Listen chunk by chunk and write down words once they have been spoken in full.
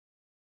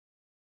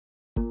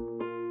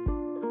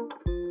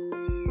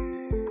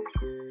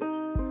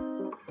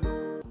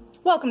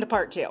Welcome to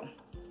part 2.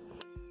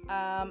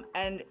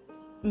 And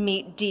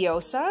meet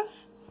Diosa.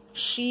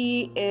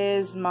 She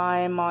is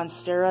my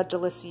Monstera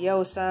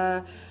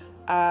deliciosa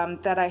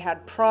that I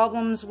had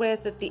problems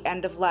with at the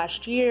end of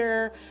last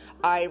year.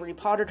 I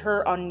repotted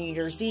her on New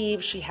Year's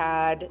Eve. She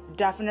had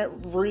definite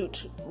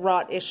root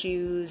rot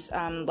issues.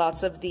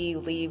 Lots of the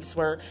leaves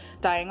were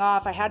dying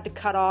off. I had to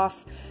cut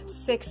off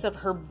 6 of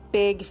her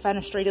big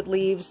fenestrated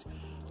leaves.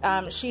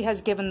 She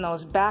has given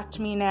those back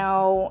to me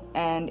now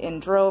and in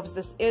droves.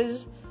 This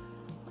is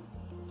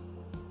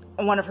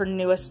one of her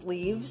newest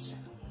leaves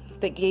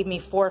that gave me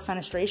 4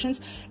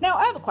 fenestrations. Now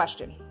I have a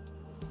question.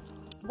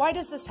 Why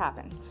does this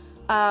happen?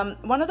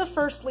 One of the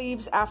first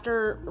leaves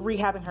after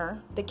rehabbing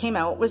her that came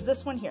out was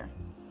this one here.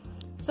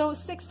 So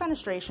 6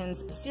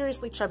 fenestrations,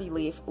 seriously chubby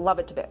leaf, love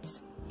it to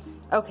bits.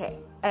 Okay,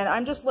 and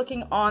I'm just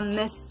looking on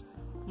this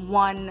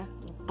one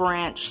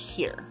branch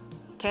here,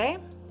 okay?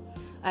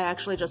 I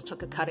actually just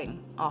took a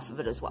cutting off of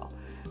it as well.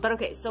 But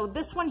okay, so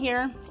this one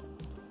here,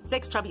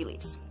 6 chubby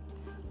leaves.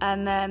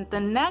 And then the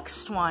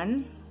next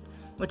one,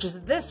 which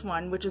is this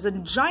one, which is a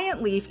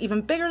giant leaf,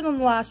 even bigger than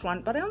the last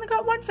one, but I only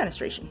got 1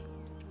 fenestration.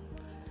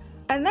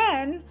 And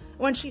then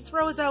when she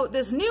throws out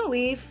this new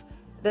leaf,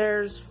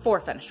 there's 4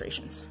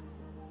 fenestrations.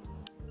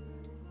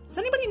 Does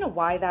anybody know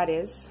why that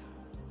is?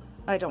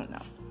 I don't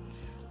know.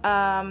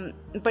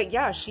 But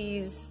yeah,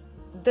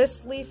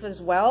 this leaf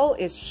as well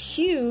is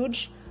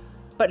huge,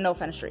 but no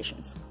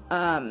fenestrations.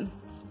 And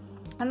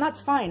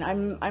that's fine.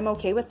 I'm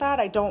okay with that.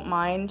 I don't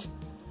mind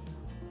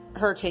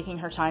her taking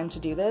her time to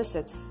do this.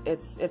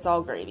 It's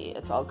all gravy.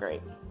 It's all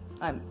great.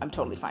 I'm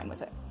totally fine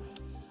with it.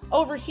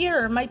 Over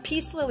here, my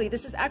peace lily.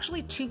 This is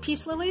actually 2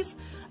 peace lilies.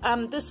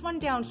 This one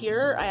down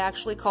here, I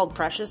actually called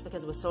Precious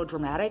because it was so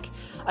dramatic.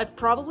 I've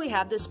probably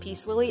had this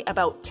peace lily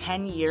about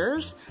 10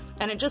 years,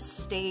 and it just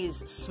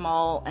stays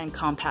small and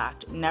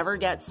compact. Never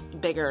gets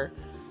bigger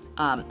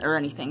or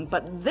anything.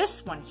 But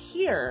this one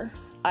here,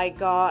 I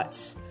got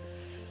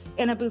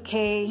in a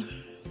bouquet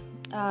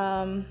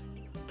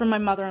from my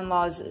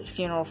mother-in-law's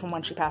funeral from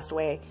when she passed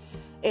away.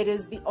 It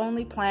is the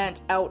only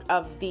plant out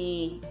of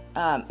the,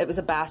 it was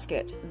a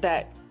basket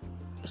that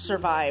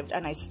survived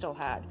and I still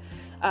had.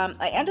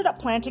 I ended up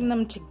planting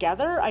them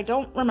together. I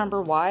don't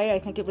remember why. I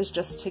think it was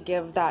just to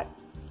give that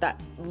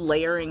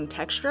layering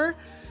texture.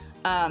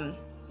 And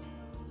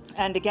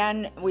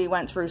again, we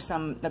went through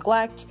some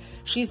neglect.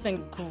 She's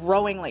been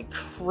growing like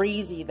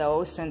crazy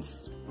though,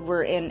 since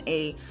we're in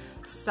a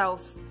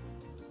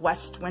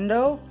southwest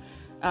window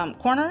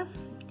corner.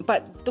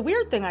 But the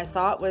weird thing I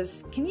thought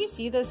was, can you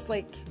see this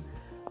like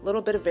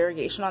little bit of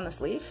variegation on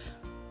this leaf?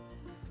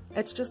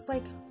 It's just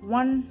like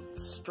 1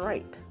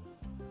 stripe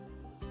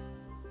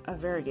of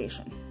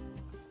variegation,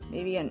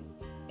 maybe an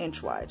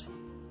inch wide.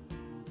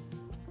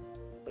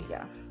 But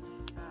yeah,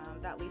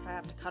 that leaf I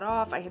have to cut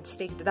off. I had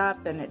staked it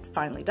up and it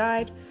finally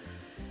died.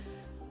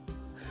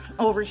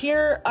 Over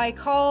here, I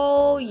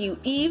call you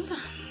Eve.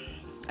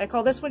 I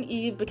call this one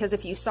Eve because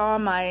if you saw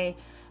my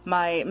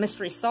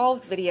mystery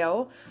solved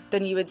video,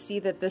 then you would see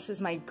that this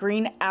is my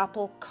green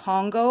apple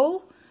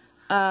Congo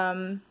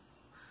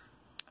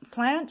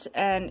plant,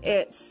 and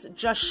it's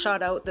just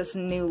shot out this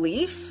new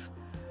leaf,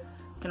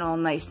 looking all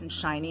nice and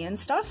shiny and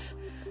stuff.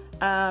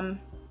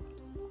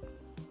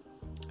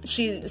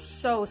 She's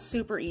so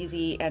super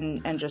easy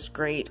and just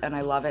great, and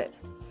I love it.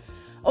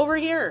 Over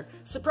here,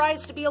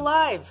 surprised to be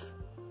alive,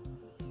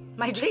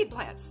 my jade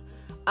plants.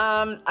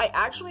 I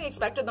actually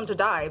expected them to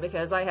die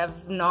because I've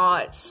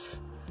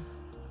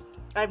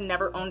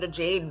never owned a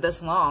jade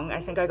this long.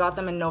 I think I got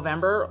them in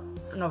November,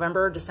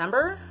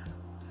 December.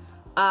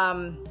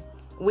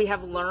 We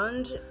have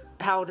learned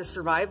how to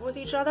survive with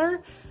each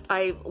other.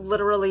 I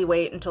literally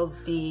wait until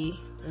the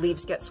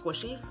leaves get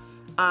squishy.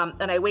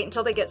 And I wait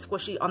until they get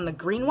squishy on the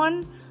green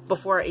one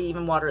before I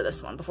even water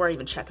this one, before I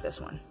even check this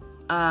one.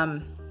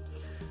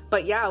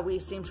 But yeah, we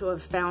seem to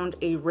have found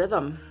a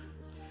rhythm.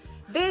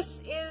 This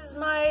is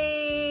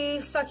my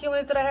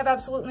succulent that I have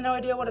absolutely no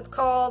idea what it's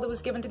called. It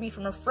was given to me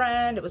from a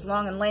friend. It was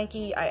long and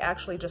lanky. I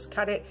actually just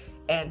cut it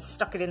and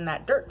stuck it in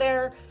that dirt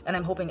there, and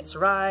I'm hoping it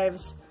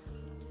survives.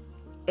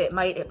 It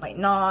might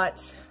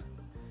not.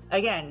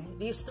 Again,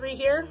 these 3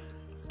 here,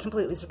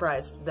 completely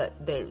surprised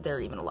that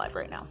they're even alive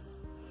right now.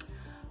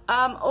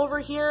 Over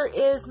here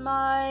is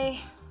my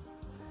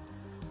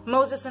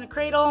Moses in a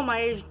cradle,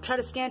 my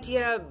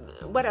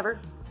Tradescantia, whatever.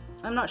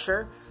 I'm not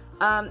sure.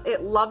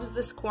 It loves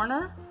this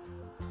corner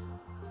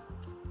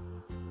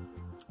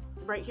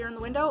right here in the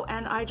window,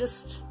 and I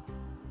just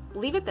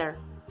leave it there.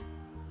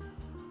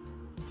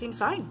 It seems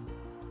fine.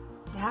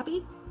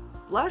 Happy,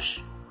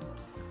 lush.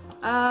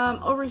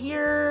 Over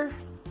here,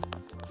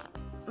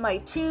 my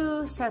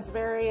 2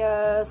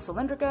 Sansevieria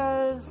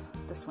cylindricas,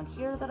 this one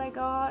here that I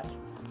got,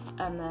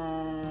 and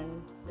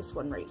then this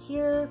one right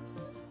here.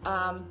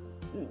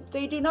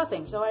 They do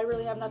nothing, so I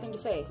really have nothing to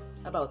say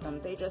about them.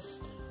 They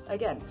just,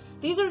 again,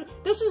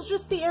 this is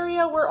just the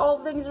area where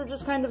all things are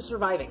just kind of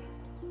surviving.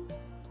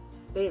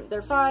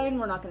 They're fine,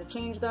 we're not gonna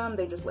change them,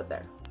 they just live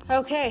there.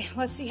 Okay,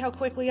 let's see how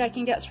quickly I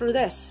can get through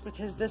this,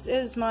 because this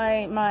is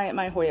my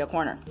Hoya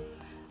corner.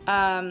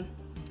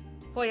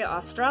 Hoya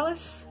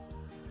australis,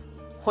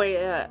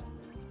 Hoya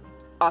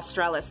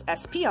australis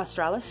sp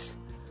australis,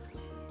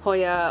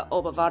 Hoya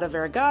obovata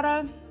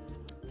variegata,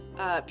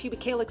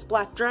 Pubicalyx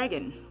black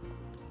dragon,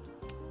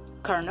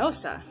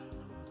 Carnosa.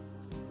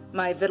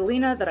 My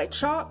Vitellina that I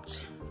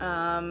chopped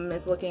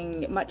is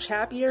looking much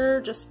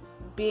happier just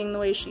being the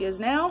way she is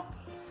now.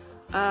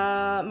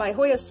 My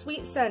Hoya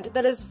sweet scent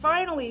that has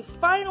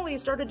finally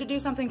started to do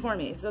something for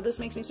me, so this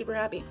makes me super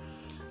happy.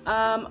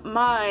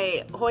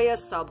 My Hoya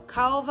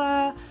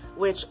subcalva,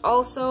 which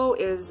also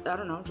is, I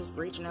don't know, just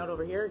reaching out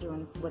over here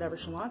doing whatever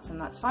she wants, and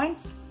that's fine.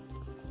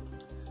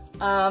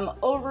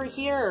 Over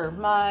here,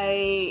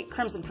 my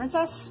Crimson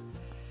Princess,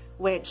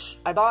 which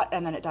I bought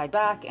and then it died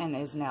back and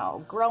is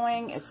now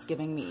growing. It's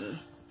giving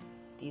me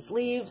these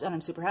leaves and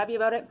I'm super happy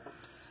about it.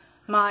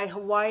 My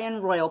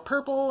Hawaiian Royal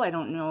Purple, I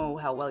don't know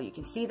how well you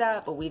can see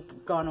that, but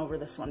we've gone over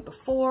this one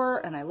before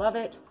and I love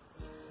it.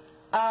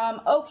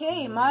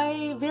 Okay,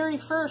 my very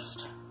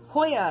first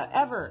Hoya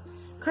ever,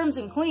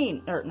 Crimson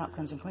Queen, or not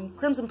Crimson Queen,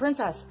 Crimson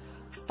Princess,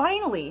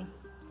 finally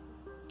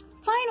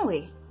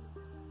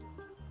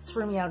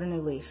threw me out a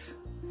new leaf,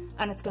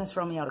 and it's going to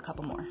throw me out a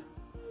couple more.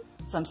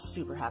 So I'm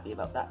super happy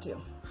about that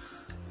too.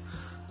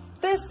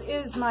 This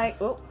is my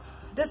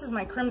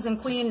Crimson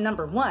Queen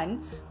number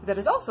 1 that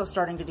is also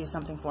starting to do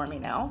something for me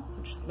now,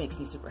 which makes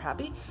me super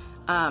happy.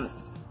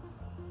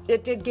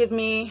 It did give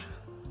me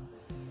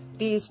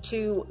these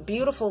 2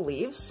 beautiful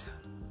leaves.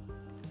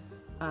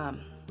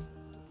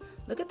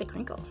 Look at the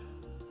crinkle.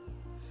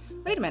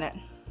 Wait a minute.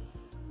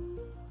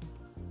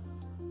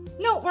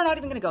 No, we're not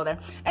even gonna go there.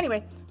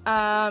 Anyway,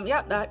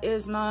 yeah, that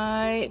is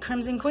my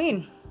Crimson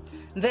Queen.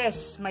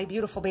 This, my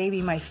beautiful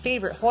baby, my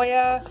favorite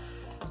Hoya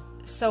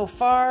so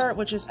far,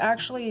 which is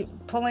actually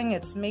pulling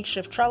its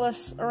makeshift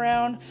trellis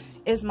around,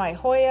 is my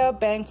Hoya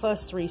Bangla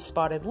 3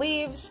 spotted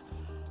leaves.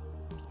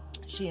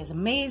 She is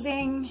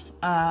amazing.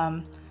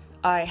 I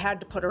had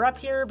to put her up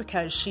here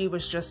because she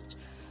was just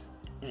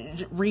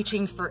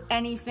reaching for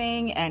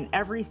anything and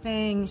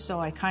everything, so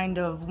I kind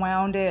of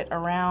wound it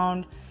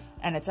around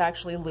and it's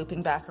actually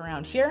looping back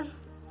around here.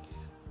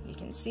 You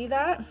can see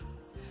that.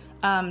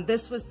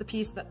 This was the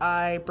piece that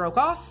I broke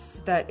off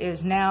that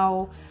is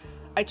now,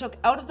 I took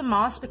out of the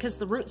moss because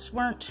the roots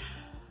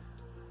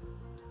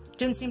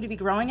didn't seem to be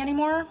growing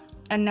anymore,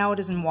 and now it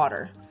is in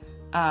water.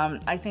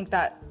 I think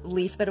that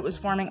leaf that it was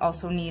forming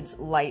also needs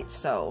light,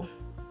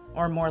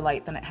 or more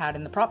light than it had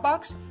in the prop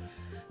box,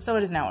 so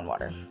it is now in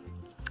water.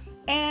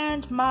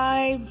 And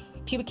my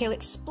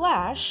Pubicalyx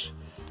Splash,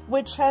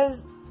 which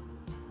has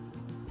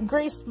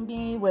graced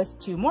me with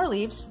 2 more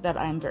leaves that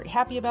I'm very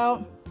happy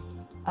about.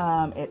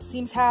 It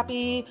seems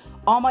happy,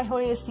 all my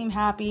Hoyas seem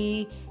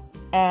happy,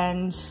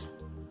 and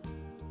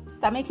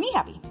that makes me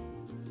happy.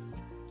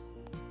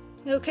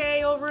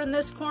 Okay, over in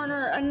this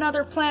corner,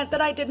 another plant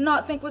that I did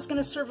not think was going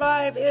to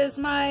survive is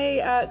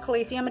my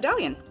Calathea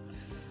medallion.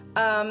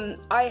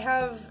 I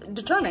have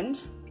determined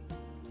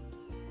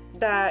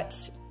that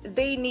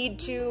they need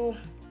to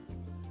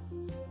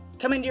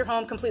come into your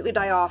home, completely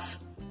die off,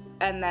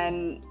 and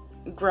then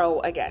grow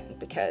again,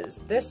 because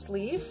this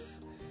leaf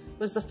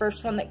was the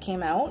first one that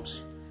came out.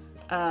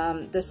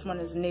 This one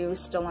is new,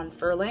 still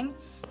unfurling.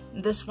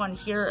 This one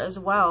here as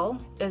well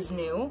is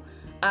new.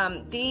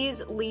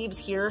 These leaves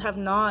here have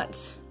not,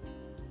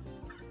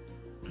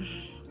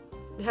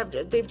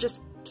 they've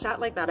just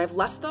sat like that. I've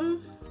left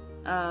them.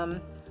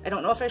 I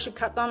don't know if I should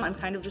cut them. I'm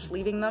kind of just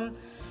leaving them.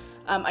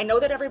 I know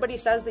that everybody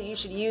says that you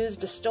should use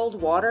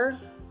distilled water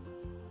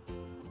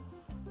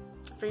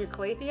for your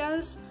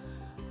calatheas.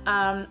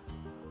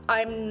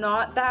 I'm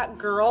not that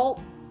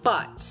girl,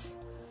 but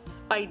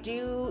I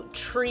do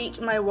treat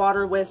my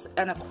water with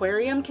an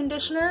aquarium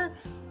conditioner,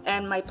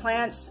 and my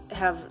plants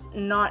have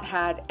not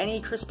had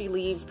any crispy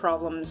leaf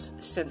problems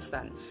since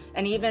then.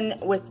 And even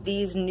with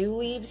these new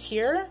leaves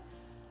here,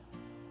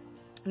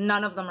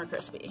 none of them are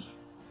crispy.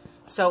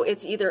 So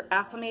it's either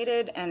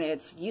acclimated and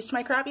it's used to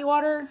my crappy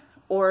water,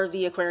 or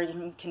the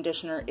aquarium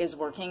conditioner is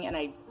working, and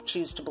I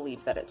choose to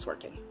believe that it's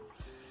working.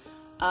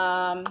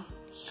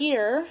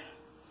 Here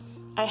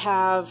I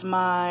have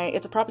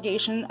it's a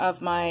propagation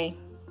of my,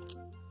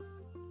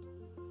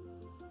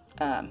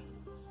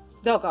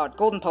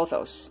 Golden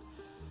Pothos.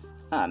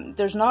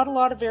 There's not a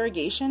lot of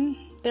variegation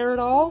there at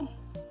all.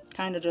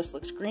 Kind of just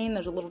looks green.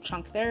 There's a little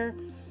chunk there,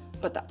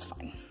 but that's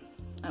fine.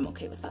 I'm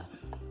okay with that.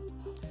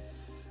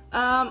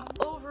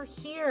 Over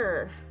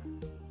here,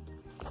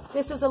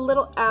 this is a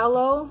little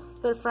aloe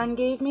that a friend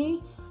gave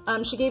me.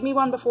 She gave me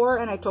one before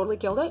and I totally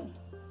killed it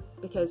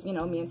because, you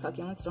know, me and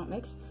succulents don't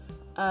mix.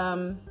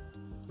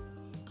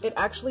 It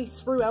actually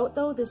threw out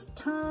though this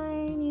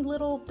tiny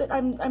little bit.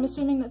 I'm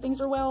assuming that things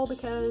are well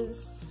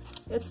because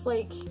it's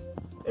like,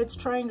 it's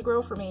trying to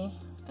grow for me.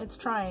 It's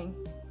trying.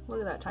 Look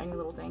at that tiny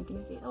little thing. Can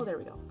you see? Oh, there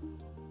we go.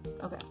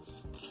 Okay.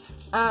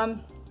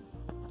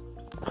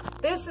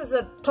 This is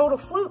a total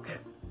fluke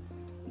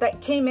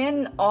that came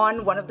in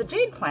on one of the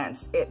jade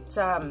plants.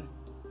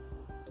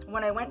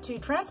 When I went to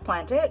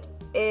transplant it,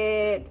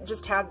 it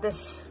just had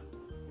this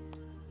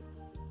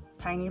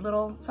tiny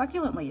little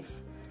succulent leaf.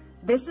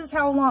 This is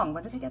how long,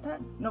 when did I get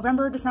that?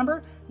 November or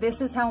December?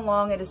 This is how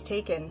long it has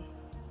taken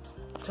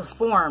to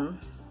form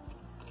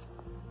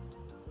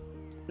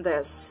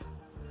this.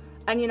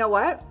 And you know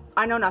what?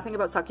 I know nothing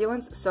about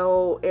succulents,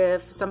 so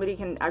if somebody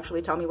can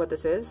actually tell me what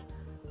this is,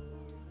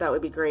 that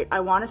would be great. I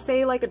want to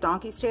say like a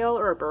donkey's tail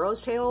or a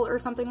burro's tail or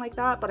something like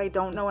that, but I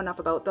don't know enough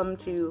about them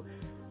to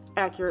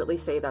accurately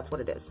say that's what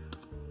it is.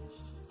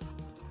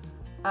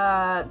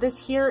 This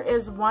here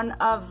is one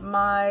of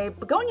my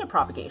begonia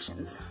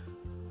propagations.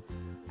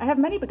 I have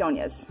many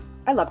begonias.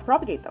 I love to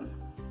propagate them.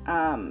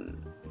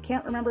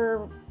 Can't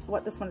remember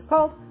what this one is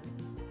called,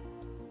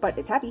 but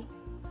it's happy.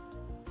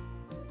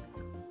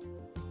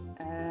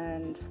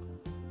 And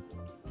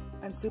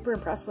I'm super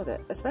impressed with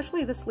it,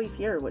 especially this leaf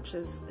here, which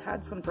has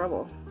had some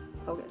trouble.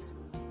 Focus.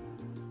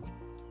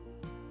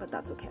 But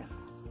that's okay.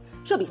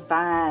 She'll be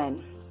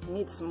fine.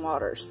 Needs some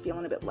water. She's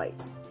feeling a bit light.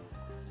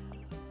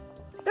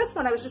 This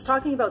one I was just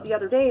talking about the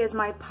other day is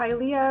my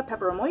Pilea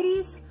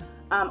peperomoides.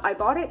 I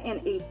bought it in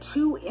a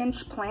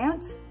 2-inch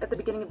plant at the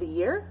beginning of the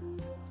year.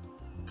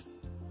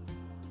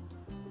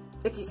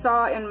 If you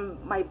saw in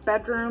my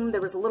bedroom,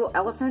 there was a little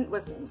elephant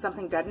with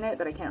something dead in it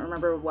that I can't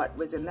remember what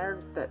was in there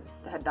that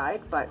had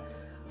died, but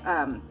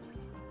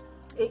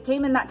it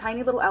came in that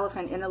tiny little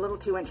elephant in a little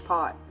 2-inch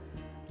pot.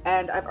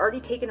 And I've already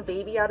taken a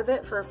baby out of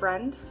it for a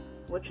friend,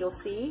 which you'll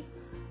see.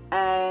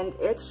 And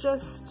it's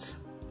just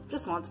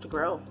wants to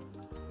grow.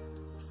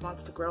 Just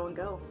wants to grow and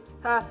go.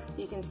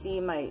 You can see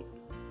my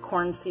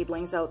corn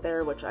seedlings out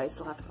there, which I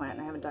still have to plant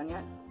and I haven't done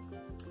yet.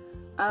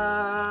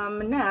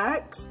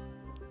 Next,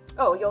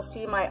 oh, you'll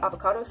see my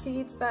avocado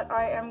seeds that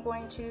I am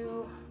going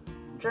to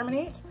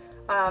germinate.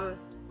 I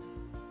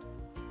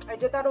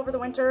did that over the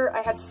winter.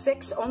 I had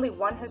 6, only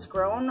 1 has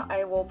grown.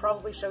 I will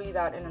probably show you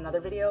that in another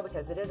video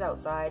because it is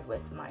outside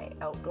with my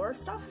outdoor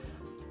stuff.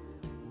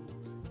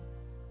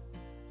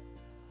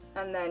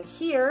 And then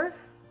here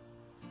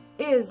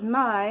is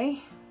my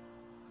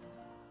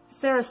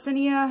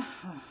Sarracenia.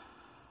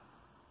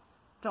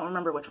 Don't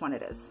remember which one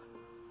it is,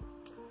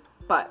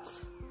 but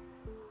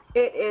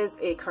it is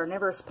a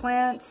carnivorous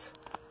plant.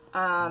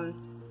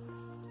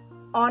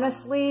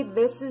 Honestly,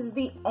 this is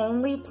the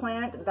only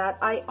plant that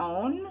I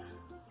own.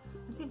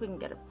 Let's see if we can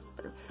get it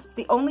better. It's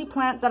the only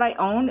plant that I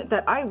own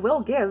that I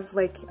will give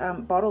like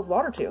bottled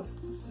water to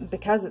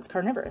because it's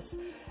carnivorous.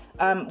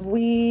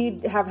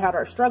 We have had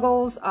our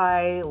struggles.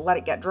 I let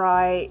it get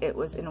dry. It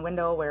was in a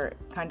window where it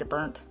kind of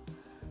burnt.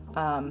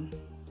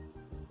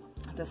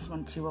 This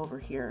one too over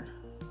here.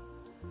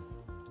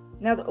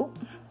 Now,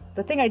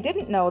 the thing I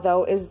didn't know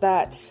though is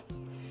that,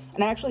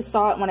 and I actually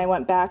saw it when I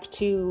went back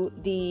to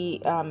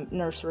the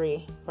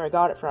nursery where I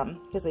got it from,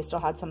 because they still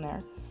had some there,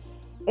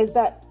 is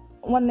that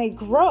when they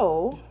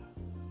grow,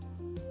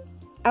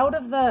 out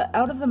of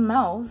the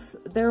mouth,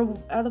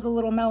 out of the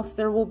little mouth,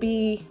 there will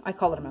be, I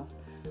call it a mouth,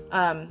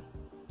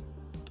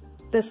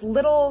 this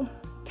little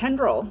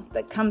tendril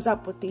that comes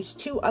up with these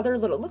 2 other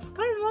little,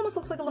 almost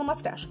looks like a little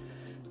mustache,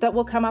 that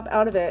will come up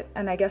out of it,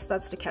 and I guess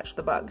that's to catch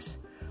the bugs.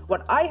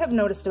 What I have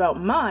noticed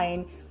about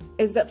mine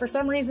is that for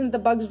some reason the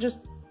bugs just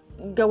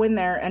go in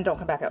there and don't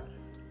come back out.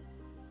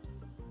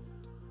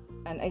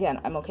 And again,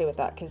 I'm okay with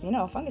that because, you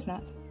know, fungus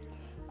gnats.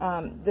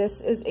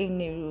 This is a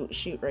new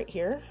shoot right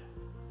here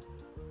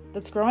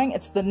that's growing.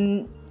 It's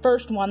the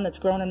first one that's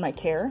grown in my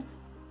care.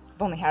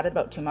 I've only had it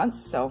about 2 months,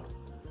 so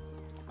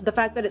the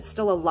fact that it's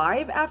still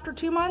alive after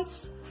 2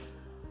 months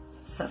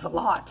says a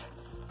lot.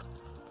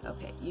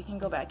 Okay, you can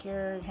go back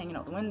here, hanging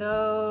out the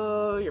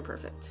window. You're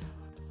perfect.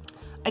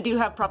 I do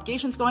have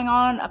propagations going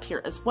on up here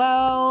as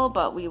well,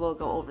 but we will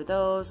go over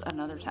those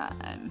another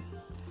time.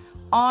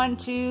 On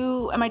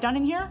to, am I done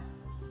in here?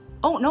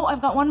 Oh no,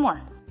 I've got one more.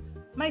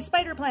 My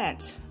spider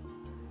plant,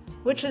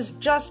 which has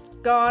just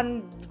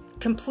gone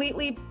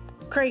completely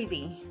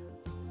crazy.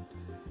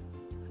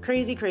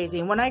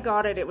 Crazy. When I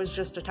got it, it was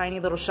just a tiny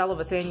little shell of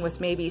a thing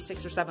with maybe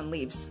 6 or 7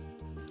 leaves.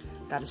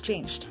 That has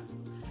changed.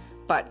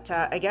 But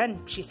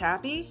again, she's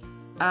happy.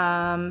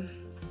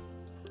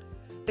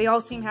 They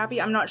all seem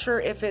happy. I'm not sure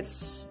if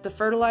it's the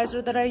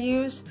fertilizer that I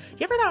use. Do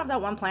you ever have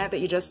that one plant that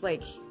you just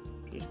like,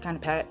 you kind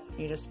of pet,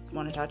 you just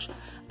want to touch?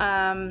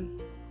 I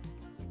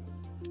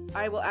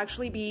will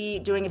actually be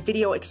doing a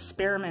video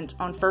experiment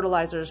on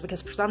fertilizers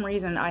because for some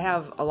reason I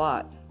have a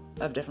lot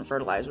of different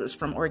fertilizers,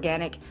 from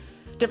organic,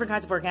 different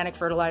kinds of organic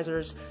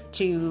fertilizers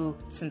to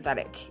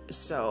synthetic.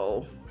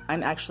 So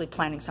I'm actually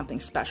planning something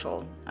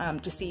special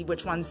to see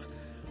which ones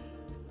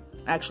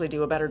actually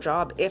do a better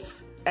job,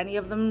 if any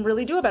of them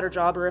really do a better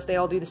job, or if they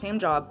all do the same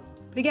job.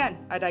 But again,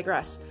 I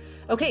digress.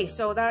 Okay,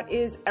 so that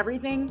is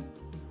everything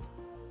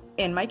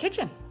in my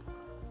kitchen.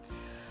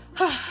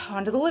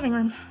 On to the living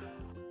room.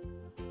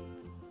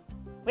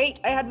 Wait,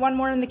 I had one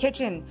more in the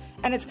kitchen,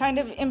 and it's kind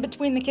of in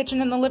between the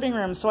kitchen and the living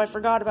room, so I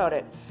forgot about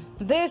it.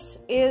 This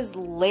is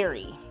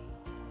Larry.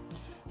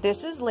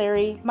 This is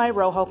Larry, my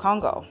Rojo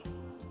Congo.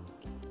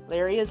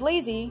 Larry is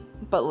lazy,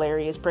 but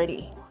Larry is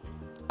pretty.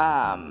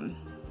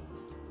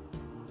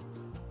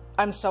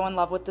 I'm so in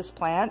love with this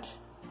plant.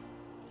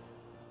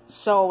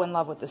 So in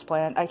love with this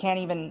plant. I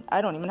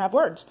don't even have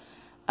words.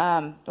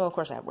 Well, of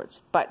course I have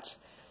words, but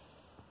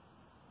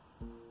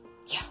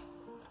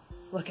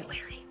look at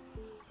Larry.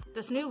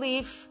 This new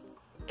leaf,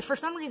 for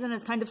some reason,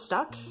 is kind of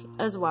stuck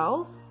as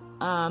well.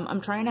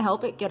 I'm trying to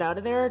help it get out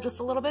of there just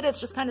a little bit. It's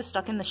just kind of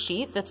stuck in the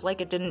sheath. It's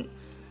like it didn't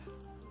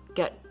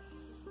get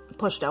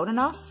pushed out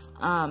enough.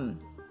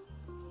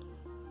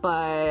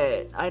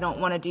 But I don't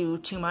want to do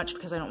too much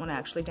because I don't want to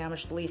actually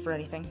damage the leaf or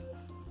anything.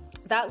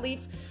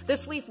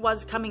 This leaf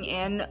was coming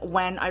in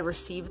when I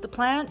received the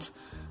plant.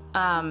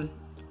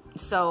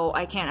 So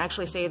I can't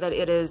actually say that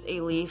it is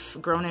a leaf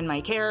grown in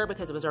my care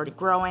because it was already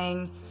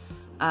growing.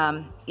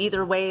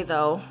 Either way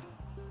though,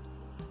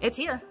 it's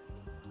here.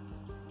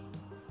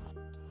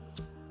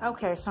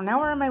 Okay, so now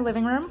we're in my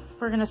living room.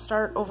 We're gonna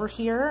start over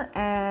here,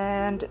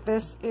 and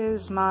this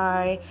is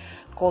my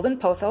golden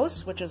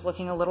pothos, which is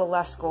looking a little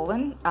less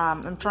golden.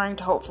 I'm trying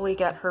to hopefully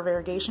get her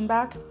variegation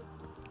back.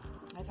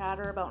 I've had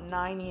her about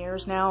 9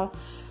 years now.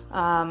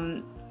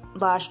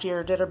 Last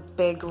year did a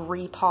big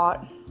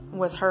repot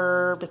with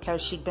her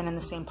because she'd been in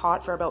the same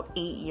pot for about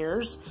 8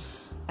 years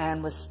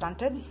and was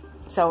stunted.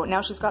 So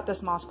now she's got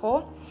this moss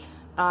pole,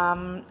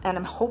 and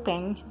I'm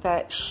hoping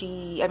that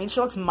she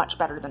looks much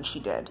better than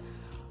she did.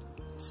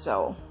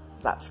 So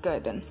that's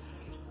good. And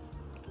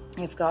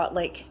I've got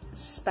like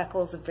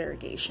speckles of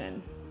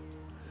variegation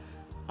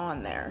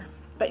on there,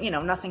 but you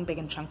know, nothing big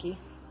and chunky.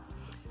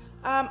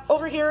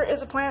 Over here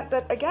is a plant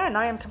that, again,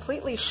 I am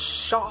completely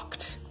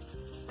shocked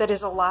that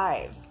is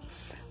alive.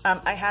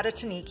 I had a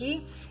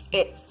Taniki,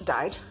 it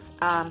died.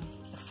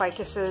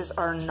 Ficuses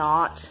are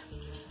not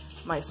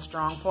my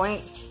strong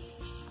point.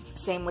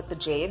 Same with the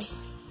jades,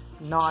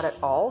 not at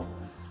all.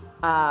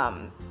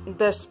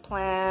 This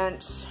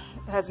plant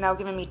has now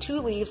given me 2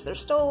 leaves. They're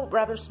still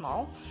rather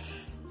small.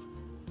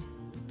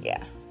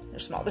 Yeah, they're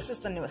small. This is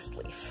the newest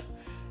leaf.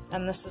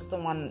 And this is the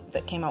one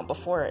that came out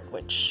before it,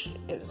 which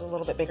is a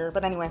little bit bigger.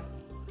 But anyway,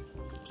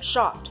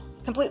 shocked,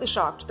 completely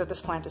shocked that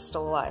this plant is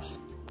still alive.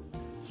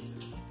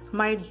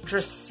 My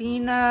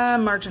Dracaena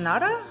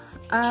marginata.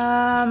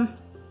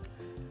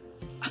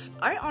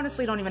 I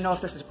honestly don't even know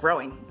if this is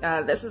growing.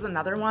 This is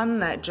another one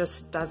that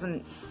just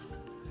doesn't,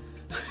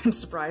 I'm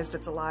surprised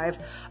it's alive.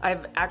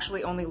 I've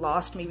actually only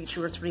lost maybe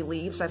 2 or 3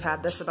 leaves. I've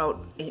had this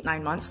about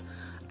 8-9 months.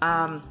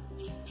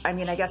 I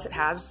mean, I guess it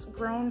has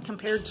grown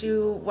compared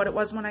to what it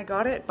was when I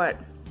got it, but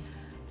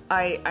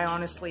I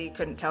honestly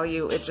couldn't tell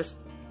you. It just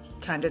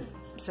kind of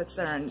sits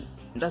there and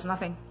does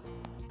nothing.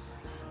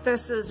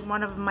 This is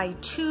one of my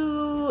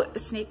 2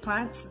 snake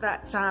plants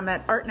that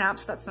at Art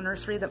Naps, that's the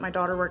nursery that my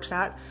daughter works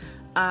at.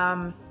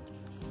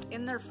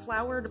 In their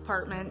flower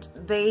department,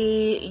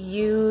 they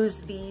use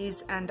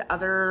these and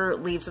other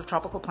leaves of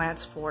tropical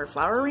plants for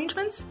flower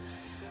arrangements.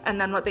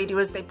 And then what they do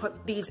is they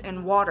put these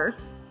in water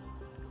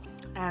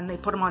and they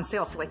put them on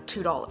sale for like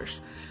 $2.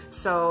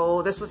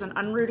 So this was an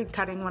unrooted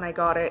cutting when I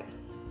got it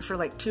for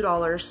like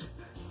 $2.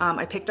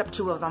 I picked up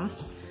 2 of them.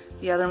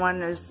 The other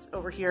one is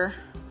over here,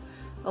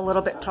 a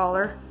little bit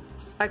taller.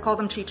 I call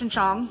them Cheech and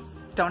Chong.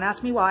 Don't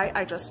ask me why,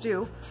 I just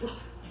do.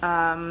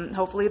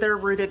 Hopefully they're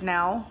rooted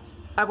now.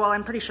 Well,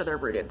 I'm pretty sure they're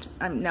rooted.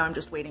 Now I'm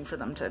just waiting for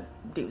them to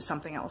do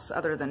something else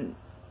other than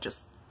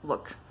just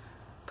look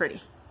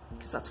pretty,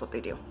 because that's what they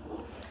do.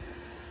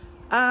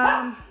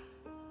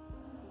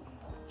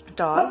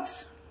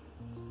 Dogs.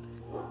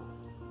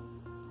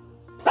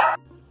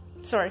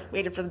 Sorry,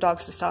 waited for the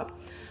dogs to stop.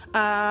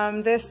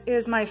 This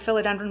is my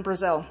Philodendron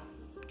Brazil.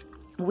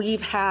 We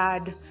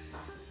have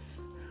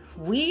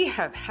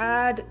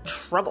had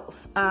trouble.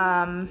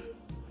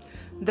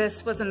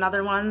 This was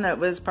another one that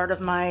was part of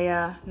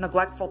my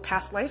neglectful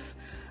past life.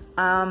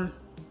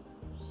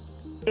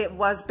 It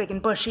was big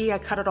and bushy. I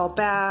cut it all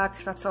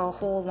back. That's a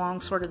whole long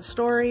sorted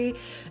story.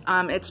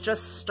 It's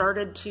just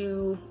started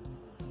to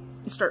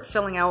start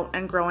filling out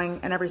and growing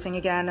and everything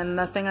again. And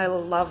the thing I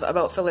love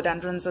about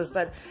philodendrons is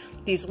that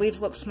these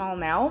leaves look small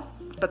now,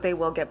 but they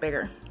will get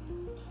bigger.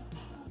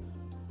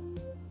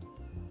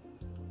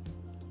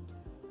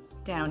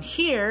 Down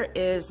here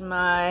is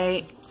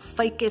my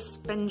Ficus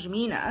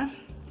benjamina.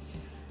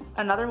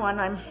 Another one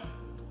I'm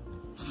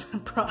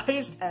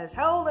surprised as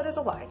hell that is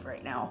alive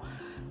right now.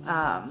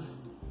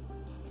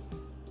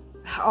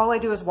 All I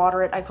do is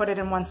water it. I put it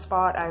in one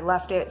spot. I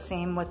left it.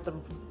 Same with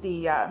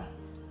the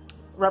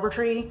rubber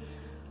tree.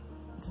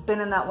 It's been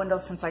in that window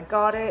since I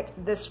got it.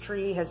 This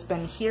tree has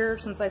been here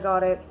since I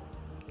got it.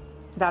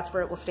 That's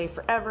where it will stay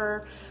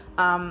forever.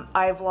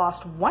 I've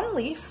lost 1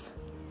 leaf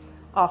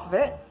off of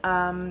it.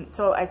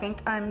 So I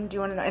think I'm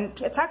doing it, and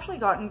it's actually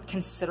gotten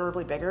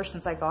considerably bigger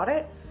since I got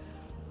it.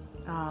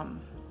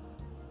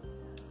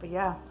 But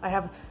yeah, I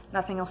have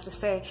nothing else to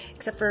say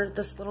except for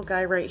this little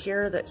guy right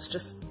here that's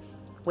just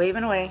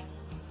waving away.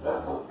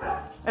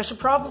 I should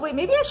probably,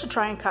 maybe I should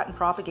try and cut and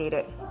propagate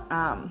it.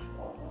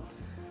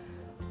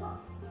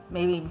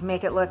 Maybe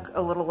make it look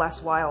a little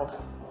less wild.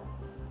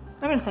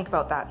 I'm gonna think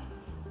about that.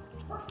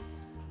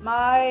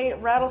 My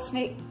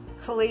rattlesnake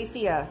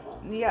calathea.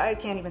 Yeah, I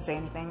can't even say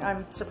anything.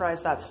 I'm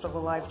surprised that's still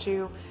alive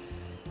too.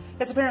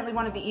 It's apparently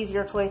one of the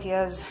easier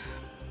calatheas.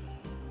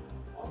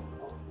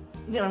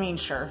 I mean,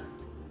 sure.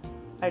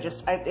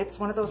 It's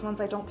one of those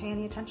ones I don't pay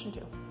any attention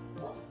to.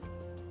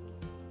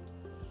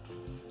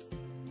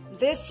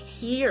 This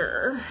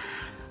here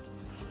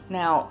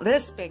Now,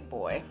 this big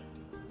boy,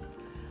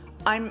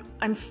 I'm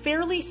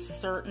fairly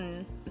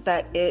certain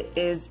that it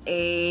is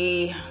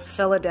a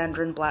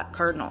philodendron black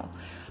cardinal,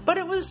 but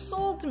it was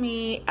sold to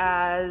me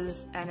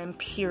as an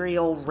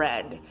imperial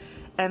red,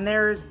 and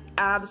there's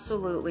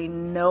absolutely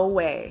no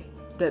way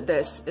that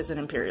this is an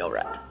imperial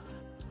red.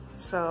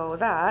 So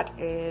that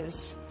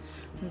is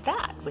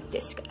that with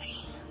this guy.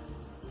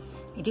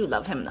 I do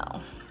love him though.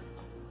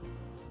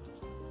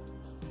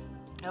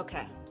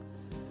 Okay,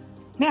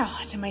 now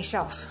to my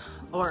shelf,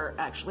 or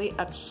actually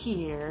up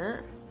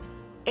here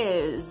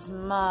is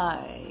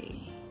my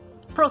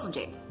Pearlsome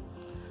Jade.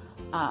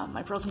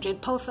 My Pearlsome Jade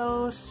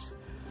Pothos.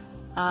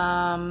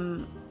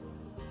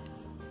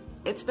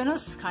 It's been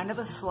kind of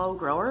a slow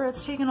grower.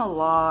 It's taken a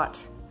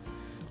lot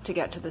to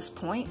get to this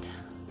point.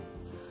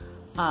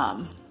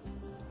 But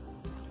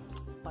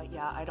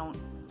yeah, I don't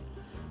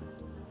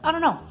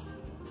know.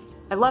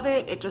 I love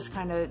it. It just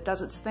kind of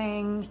does its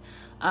thing.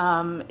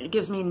 It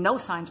gives me no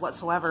signs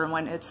whatsoever.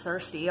 When it's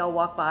thirsty, I'll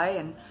walk by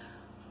and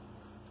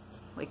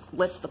like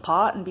lift the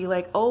pot and be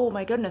like, oh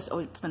my goodness, oh,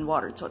 it's been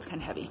watered, so it's kind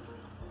of heavy.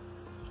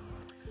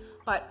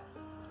 But,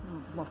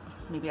 well,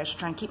 maybe I should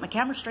try and keep my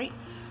camera straight.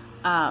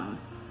 But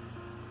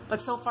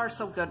so far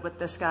so good with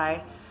this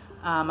guy.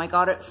 I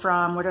got it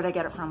from, where did I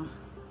get it from?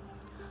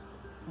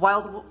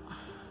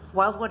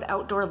 Wildwood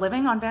Outdoor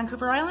Living on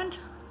Vancouver Island.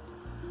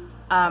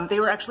 They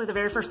were actually the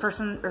very first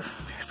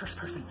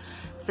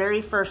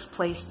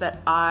place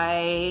that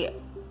I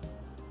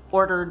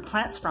ordered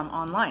plants from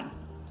online.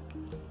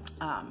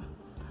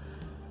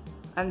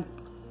 And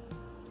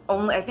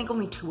I think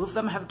only 2 of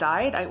them have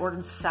died. I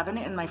ordered 7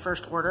 in my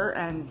first order,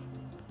 and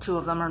 2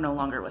 of them are no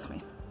longer with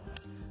me.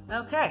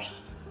 Okay,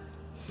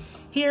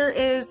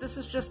 this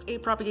is just a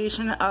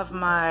propagation of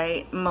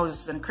my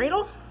Moses in a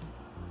Cradle.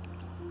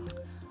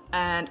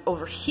 And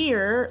over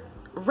here,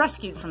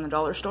 rescued from the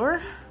dollar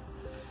store,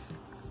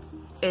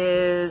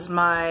 is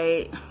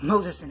my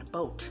Moses in a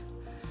Boat.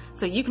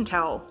 So you can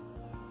tell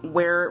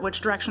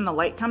which direction the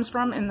light comes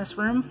from in this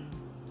room.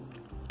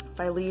 If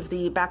I leave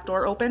the back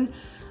door open,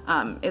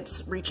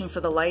 it's reaching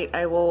for the light.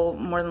 I will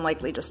more than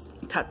likely just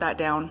cut that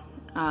down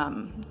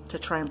to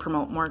try and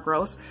promote more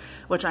growth,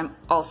 which I'm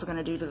also going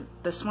to do to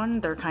this one.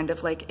 They're kind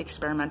of like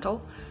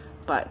experimental,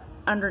 but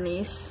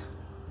underneath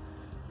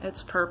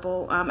it's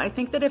purple. I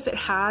think that if it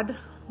had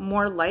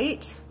more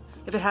light,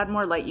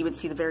 you would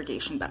see the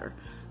variegation better.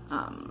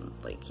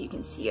 Like you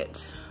can see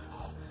it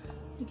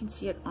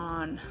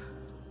on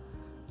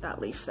that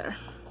leaf there.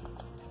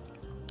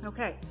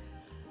 Okay,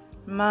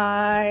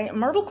 my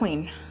Marble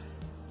Queen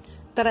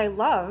that I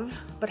love,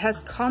 but has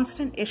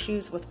constant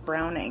issues with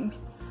browning.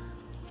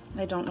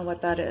 I don't know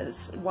what that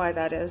is, why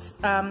that is.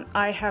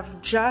 I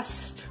have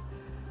just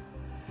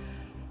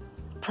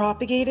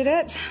propagated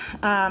it.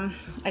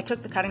 I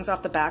took the cuttings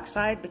off the back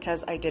side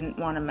because I didn't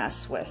want to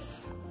mess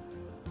with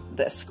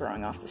this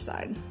growing off the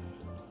side.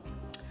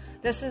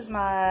 This is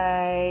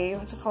my,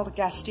 what's it called, a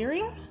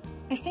Gasteria?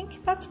 I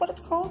think that's what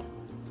it's called.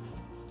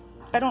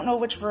 I don't know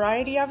which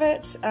variety of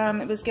it.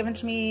 It was given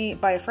to me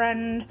by a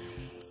friend.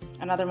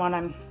 Another one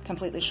I'm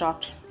completely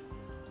shocked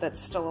that's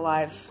still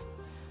alive.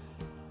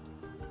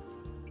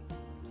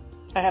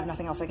 I have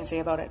nothing else I can say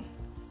about it.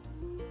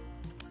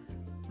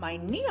 My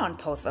Neon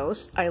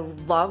Pothos, I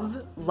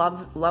love,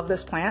 love, love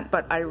this plant,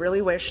 but I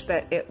really wish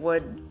that it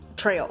would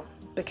trail,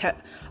 because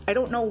I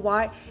don't know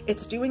why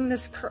it's doing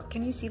this curl.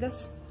 Can you see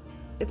this?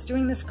 It's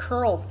doing this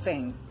curl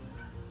thing.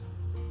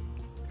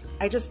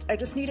 I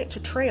just need it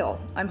to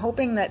trail. I'm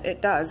hoping that it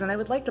does, and I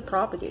would like to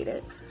propagate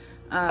it.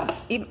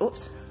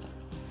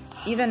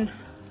 Even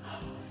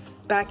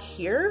back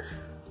here,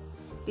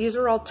 these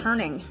are all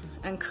turning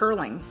and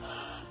curling.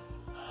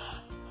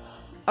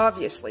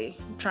 Obviously,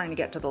 I'm trying to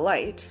get to the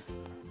light.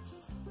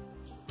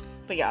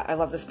 But yeah, I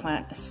love this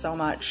plant so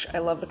much. I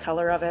love the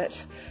color of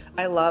it.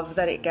 I love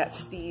that it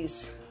gets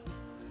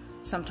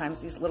sometimes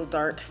these little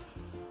dark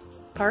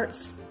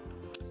parts.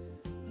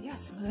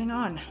 Yes, moving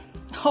on.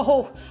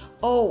 Oh,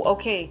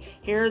 okay.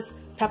 Here's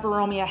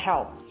Peperomia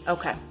Hell.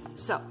 Okay,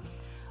 so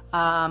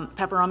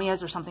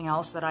peperomias are something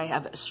else that I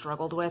have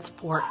struggled with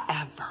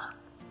forever.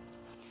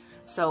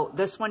 So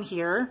this one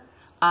here,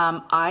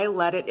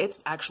 it's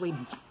actually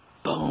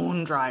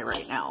bone dry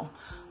right now,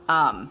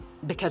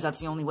 because that's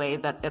the only way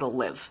that it'll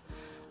live.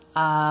 It's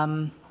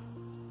an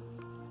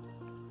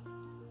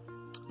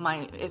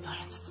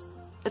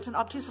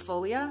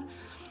obtusifolia,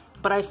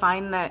 but I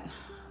find that,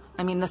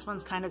 this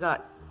one's kind of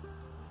got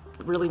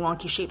really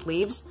wonky shaped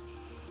leaves,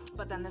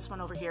 but then this one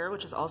over here,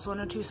 which is also an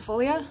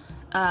obtusifolia,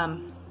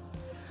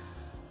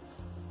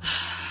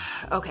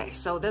 okay,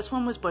 so this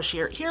one was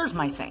bushier. Here's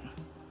my thing.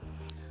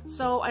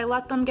 So I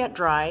let them get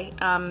dry.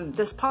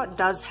 This pot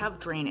does have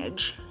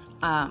drainage.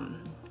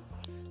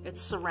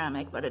 It's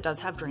ceramic, but it does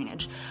have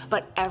drainage.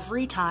 But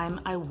every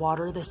time I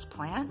water this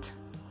plant,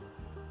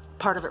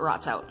 part of it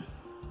rots out.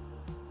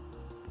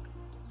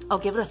 I'll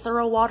give it a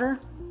thorough water,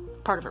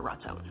 part of it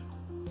rots out.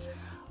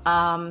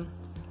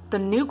 The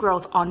new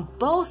growth on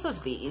both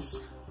of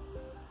these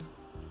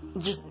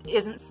just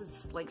isn't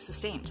like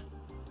sustained.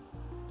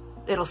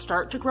 It'll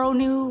start to grow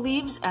new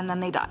leaves and then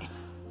they die.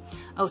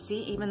 Oh,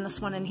 see, even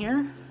this one in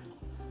here.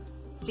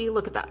 See,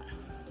 look at that.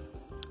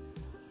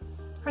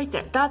 Right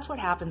there. That's what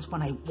happens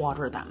when I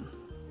water them.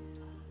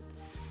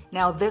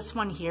 Now this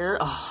one here,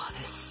 oh,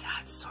 this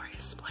sad story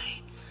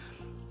display,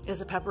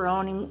 is a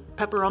Peperomia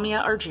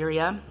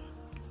argyria.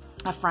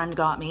 A friend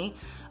got me.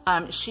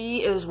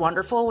 She is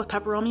wonderful with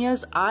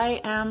peperomias.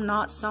 I am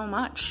not so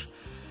much.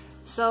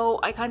 So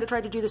I kind of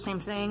tried to do the same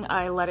thing.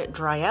 I let it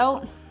dry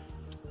out.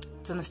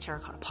 It's in this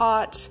terracotta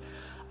pot.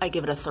 I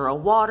give it a thorough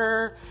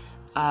water.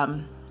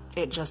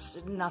 It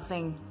just,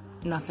 nothing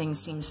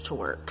seems to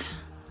work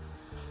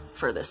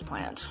for this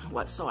plant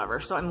whatsoever.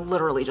 So I'm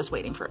literally just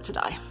waiting for it to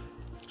die.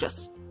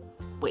 Just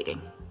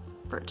waiting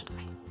for it to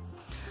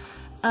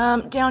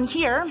die. Down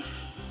here,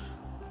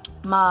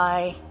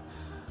 my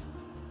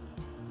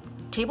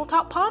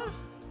tabletop palm,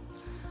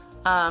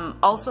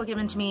 also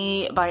given to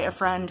me by a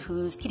friend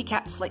whose kitty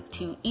cats like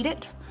to eat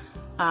it.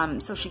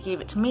 So she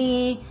gave it to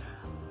me.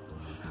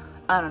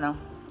 I don't know.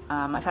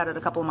 I've had it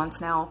a couple of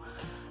months now.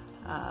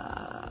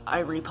 I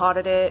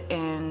repotted it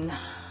in, it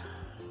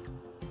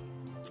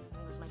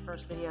was my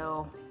first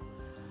video.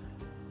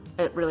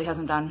 It really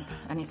hasn't done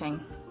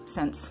anything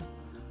since.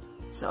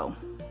 So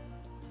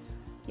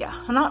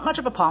yeah, I'm not much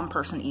of a palm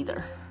person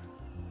either,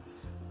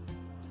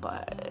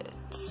 but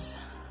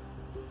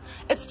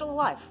it's still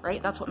alive,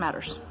 right? That's what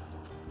matters.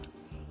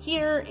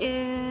 Here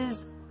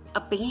is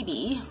a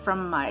baby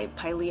from my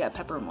Pilea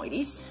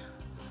peperomoides,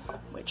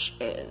 which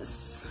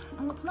is,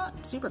 well, it's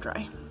not super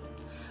dry.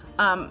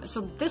 So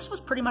this was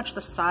pretty much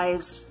the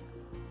size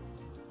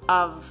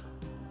of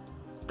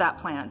that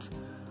plant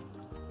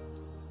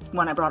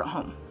when I brought it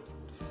home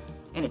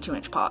in a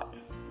 2-inch pot.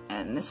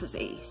 And this is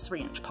a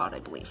 3-inch pot, I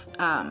believe.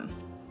 And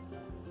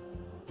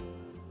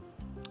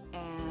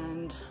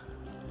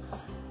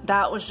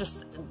that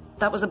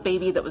was a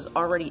baby that was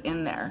already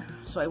in there.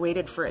 So I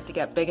waited for it to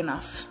get big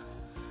enough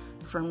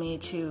for me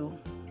to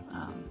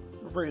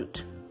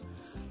root.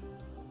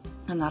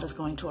 And that is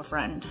going to a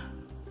friend.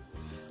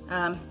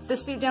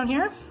 This dude down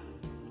here,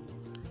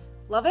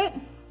 love it.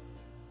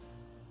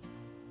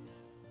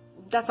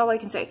 That's all I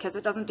can say, because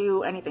it doesn't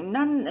do anything.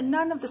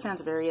 None of the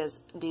Sansevierias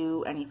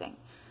do anything.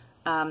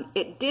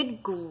 It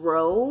did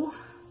grow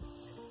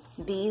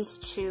these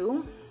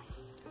two,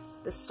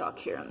 this stalk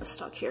here and this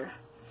stalk here.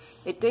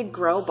 It did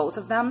grow both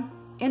of them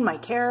in my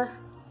care.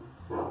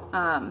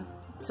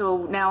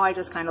 So now I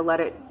just kind of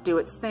let it do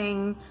its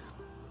thing.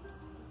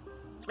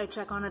 I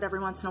check on it every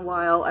once in a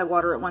while. I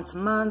water it once a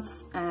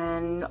month,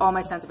 and all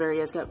my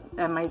Sansevierias get,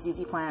 and my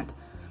ZZ plant,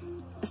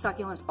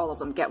 succulents, all of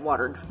them get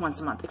watered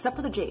once a month, except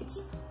for the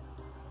jades,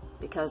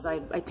 because I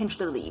pinch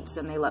their leaves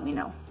and they let me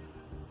know.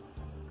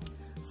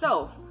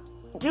 So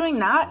doing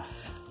that,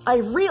 I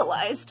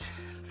realized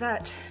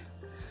that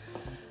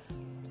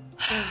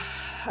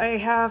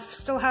I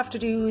still have to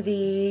do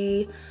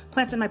the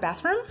plants in my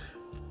bathroom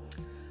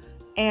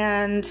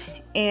and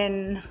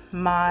in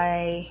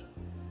my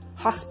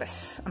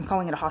hospice. I'm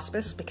calling it a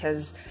hospice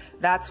because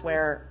that's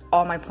where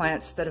all my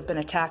plants that have been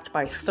attacked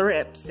by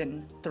thrips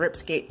in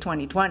Thripsgate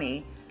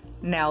 2020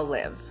 now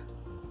live.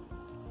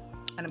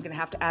 And I'm gonna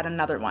have to add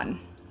another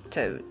one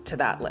to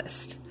that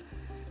list.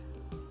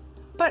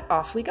 But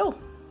off we go.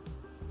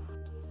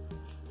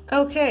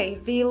 Okay,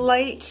 the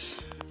light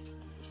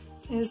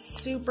is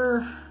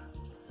super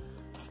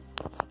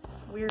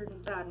weird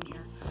and bad in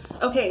here.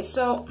 Okay,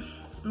 so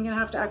I'm gonna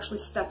have to actually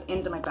step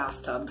into my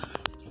bathtub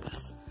to do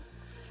this.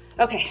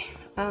 Okay,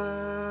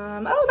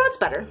 oh, that's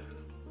better.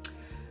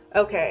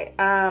 Okay,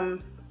 my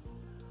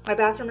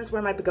bathroom is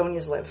where my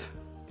begonias live.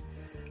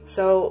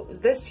 So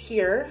this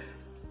here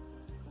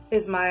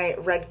is my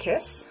red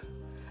kiss.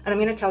 And I'm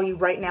gonna tell you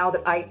right now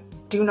that I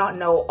do not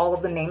know all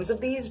of the names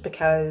of these,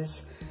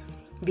 because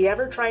if you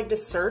ever tried to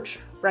search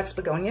Rex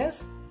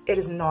begonias, it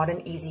is not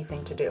an easy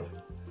thing to do.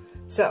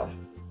 So,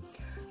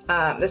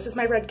 this is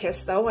my red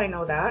kiss though, I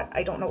know that.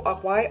 I don't know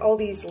why all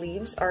these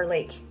leaves are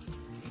like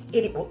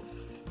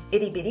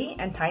itty bitty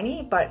and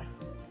tiny, but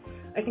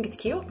I think it's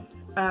cute.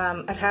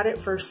 I've had it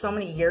for so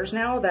many years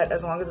now that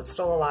as long as it's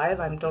still alive,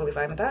 I'm totally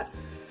fine with that.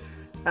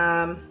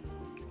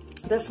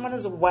 This one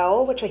as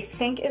well, which I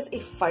think is a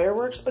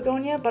fireworks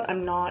begonia, but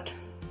I'm not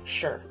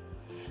sure.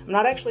 I'm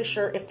not actually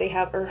sure if they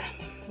have, or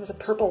it was a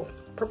purple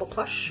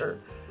plush or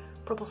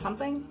purple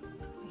something.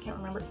 I can't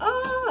remember.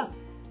 Ah!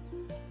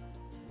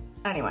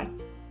 Anyway,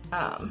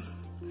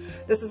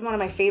 this is one of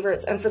my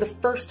favorites, and for the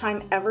first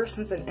time ever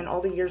since in all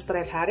the years that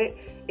I've had it,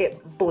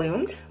 it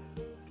bloomed.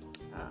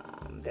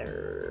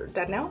 They're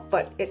dead now,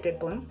 but it did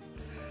bloom.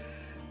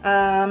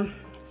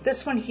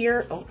 This one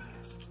here, oh,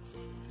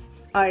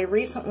 I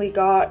recently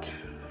got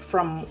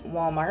from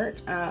Walmart.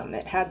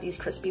 It had these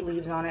crispy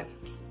leaves on it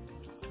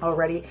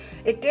already.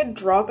 It did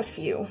drop a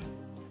few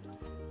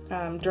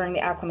during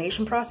the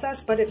acclimation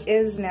process, but it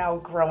is now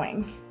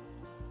growing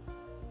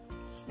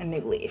a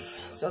new leaf,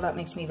 so that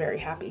makes me very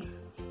happy.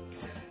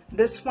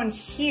 This one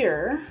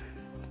here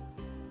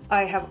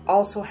I have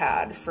also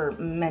had for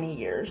many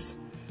years.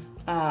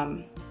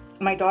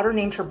 My daughter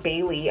named her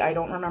Bailey. I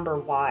don't remember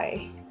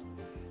why.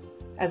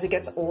 As it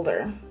gets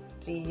older,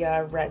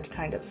 the red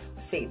kind of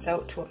fades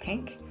out to a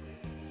pink.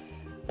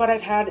 but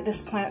I've had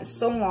this plant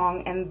so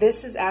long, and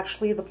this is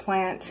actually the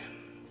plant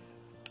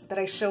that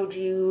I showed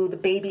you the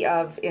baby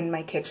of in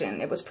my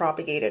kitchen. It was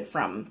propagated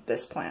from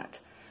this plant.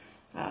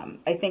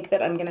 I think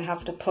that I'm gonna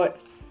have to put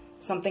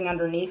something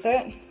underneath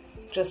it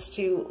just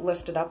to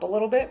lift it up a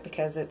little bit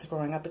because it's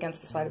growing up against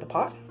the side of the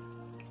pot.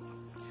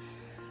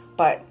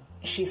 But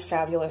she's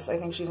fabulous. I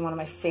think she's one of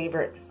my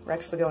favorite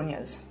Rex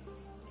begonias.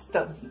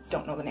 Still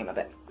don't know the name of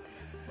it.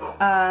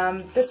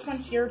 This one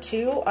here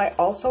too, I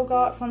also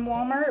got from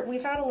Walmart.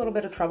 We've had a little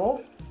bit of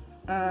trouble.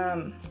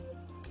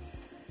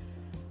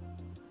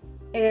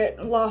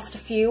 It lost a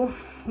few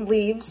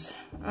leaves.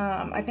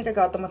 I think I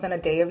got them within a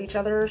day of each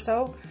other or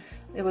so.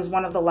 It was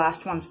one of the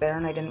last ones there,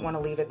 and I didn't want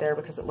to leave it there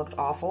because it looked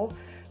awful.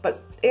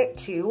 But it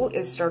too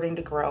is starting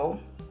to grow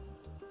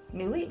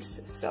new leaves.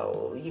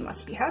 So you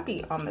must be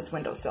happy on this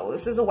windowsill.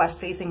 This is a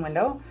west-facing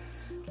window,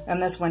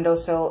 and this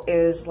windowsill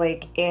is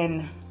like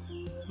in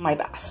my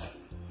bath.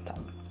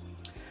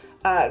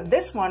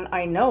 This one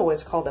I know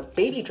is called a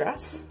baby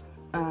dress.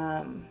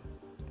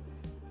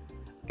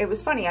 It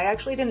was funny, I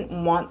actually didn't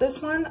want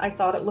this one. I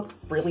thought it looked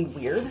really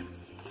weird.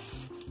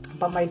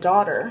 But my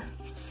daughter,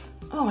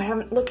 oh, I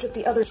haven't looked at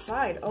the other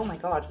side. Oh my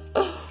God.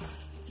 Oh,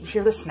 you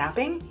hear the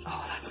snapping?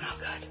 Oh, that's not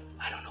good.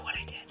 I don't know what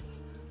I did.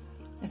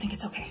 I think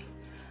it's okay.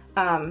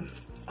 Oh,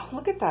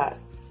 look at that.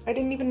 I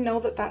didn't even know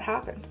that that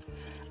happened.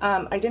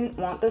 I didn't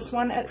want this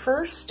one at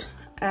first,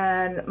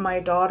 and my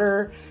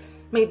daughter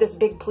made this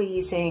big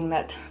plea saying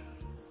that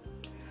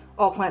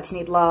all plants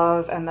need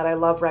love and that I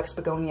love Rex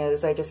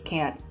begonias. I just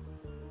can't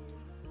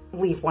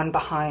leave one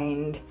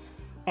behind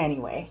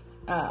anyway.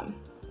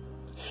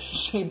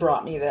 She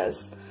brought me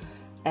this,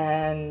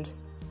 and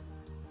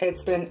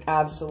it's been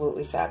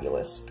absolutely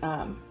fabulous.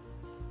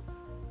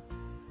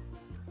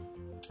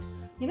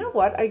 You know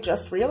what I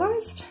just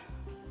realized?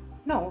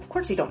 No, of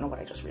course you don't know what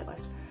I just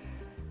realized.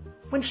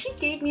 When she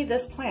gave me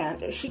this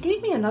plant, she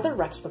gave me another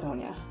Rex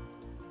begonia.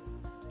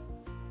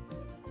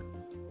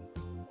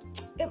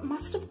 It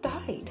must have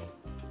died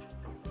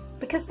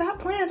because that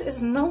plant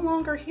is no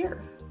longer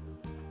here.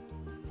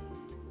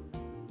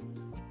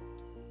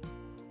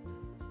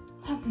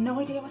 I have no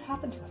idea what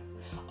happened to it.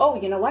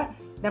 Oh, you know what?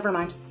 Never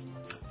mind.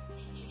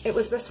 It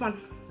was this one.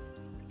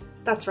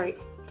 That's right.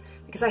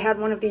 Because I had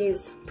one of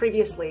these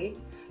previously.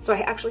 So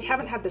I actually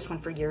haven't had this one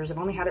for years. I've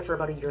only had it for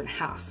about a year and a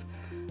half.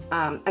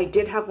 I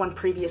did have one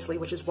previously,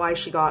 which is why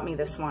she got me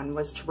this one,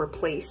 was to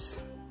replace,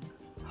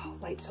 oh,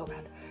 light's so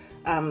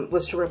bad,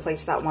 was to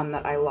replace that one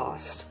that I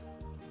lost.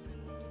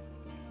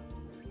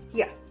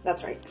 Yeah,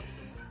 that's right.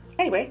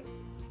 Anyway,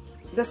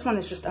 this one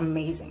is just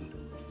amazing.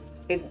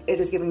 It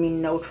is giving me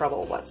no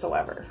trouble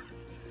whatsoever.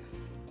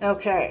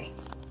 Okay,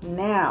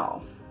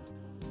 now,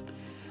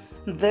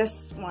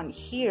 this one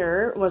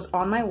here was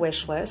on my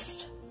wish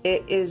list.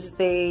 It is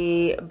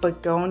the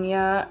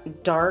Begonia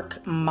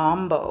Dark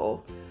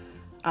Mambo.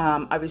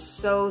 I was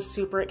so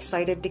super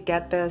excited to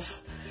get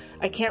this.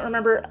 I can't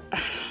remember,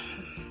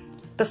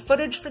 the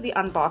footage for the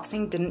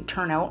unboxing didn't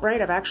turn out right.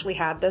 I've actually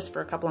had this for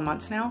a couple of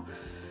months now.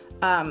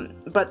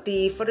 But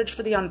the footage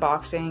for the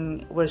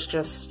unboxing was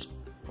just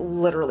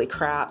literally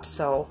crap,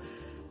 so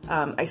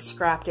I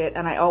scrapped it,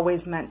 and I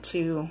always meant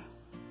to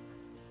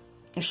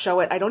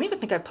show it. I don't even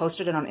think I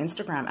posted it on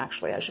Instagram,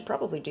 actually. I should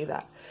probably do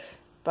that.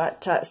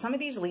 But some of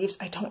these leaves,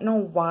 I don't know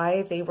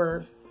why they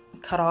were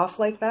cut off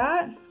like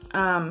that.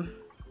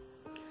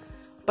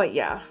 But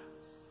yeah,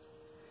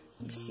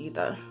 you see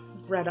the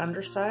red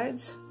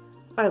undersides.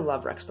 I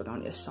love Rex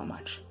begonias so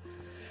much.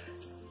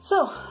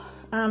 So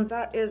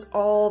that is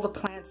all the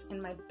plants in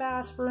my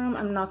bathroom.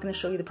 I'm not going to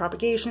show you the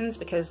propagations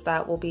because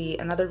that will be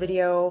another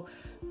video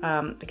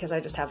because I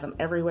just have them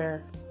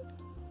everywhere.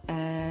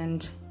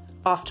 And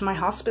off to my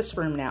hospice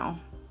room now.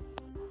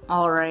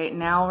 All right,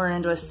 now we're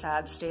into a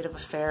sad state of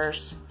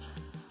affairs.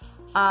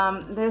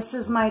 This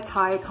is my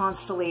Thai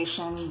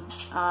constellation.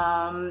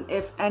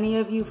 If any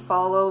of you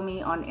follow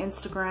me on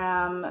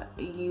Instagram,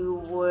 you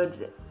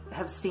would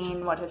have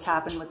seen what has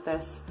happened with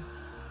this.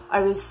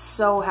 I was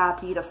so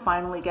happy to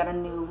finally get a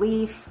new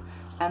leaf,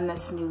 and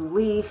this new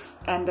leaf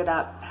ended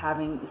up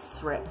having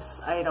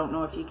thrips. I don't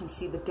know if you can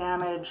see the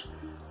damage,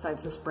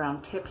 besides this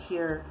brown tip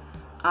here.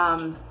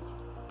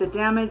 The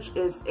damage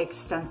is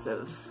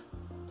extensive,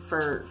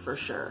 for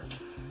sure.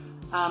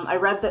 I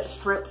read that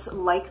thrips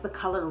like the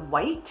color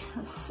white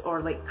or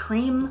like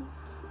cream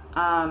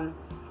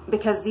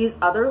because these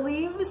other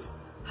leaves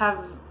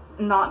have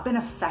not been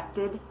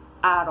affected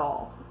at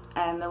all.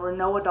 And there were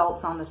no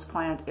adults on this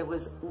plant. It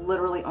was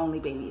literally only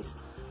babies.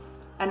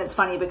 And it's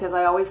funny because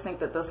I always think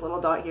that this little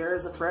dot here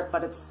is a thrip,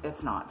 but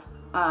it's not.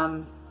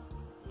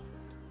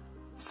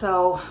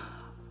 So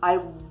I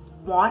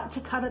want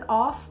to cut it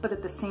off, but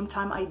at the same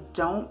time I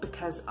don't,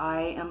 because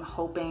I am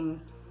hoping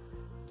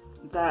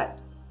that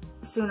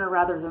sooner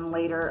rather than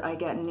later I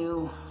get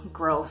new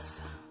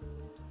growth.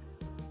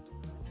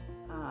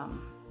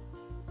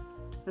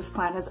 This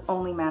plant has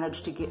only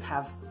managed to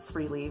have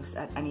 3 leaves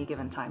at any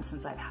given time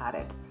since I've had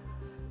it.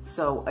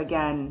 So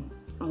again,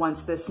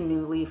 once this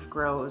new leaf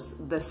grows,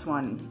 this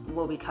one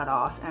will be cut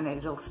off and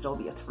it'll still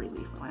be a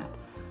 3-leaf plant.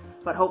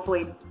 But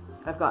hopefully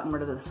I've gotten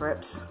rid of the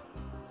thrips.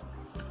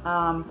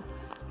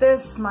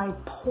 This, my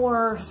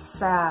poor,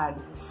 sad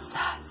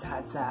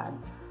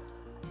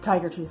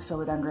tiger tooth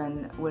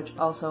philodendron, which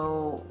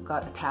also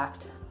got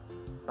attacked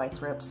by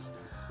thrips,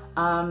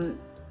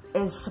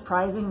 is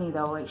surprising me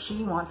though. Like,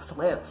 she wants to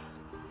live.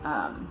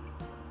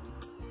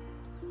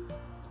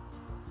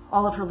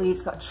 All of her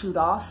leaves got chewed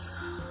off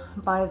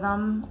by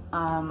them.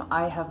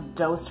 I have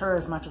dosed her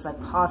as much as I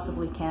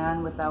possibly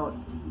can without,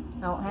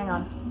 oh, hang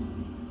on.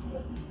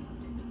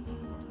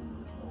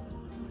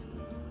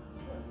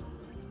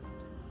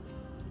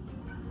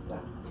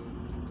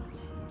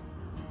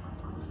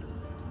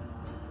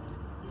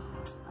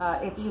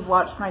 If you've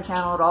watched my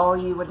channel at all,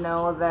 you would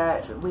know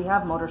that we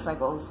have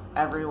motorcycles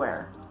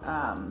everywhere.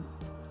 I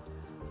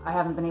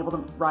haven't been able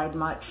to ride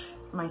much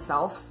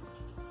myself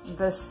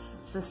this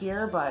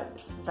year, but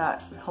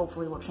that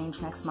hopefully will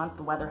change next month.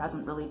 The weather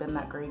hasn't really been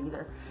that great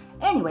either.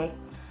 Anyway,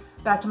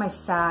 back to my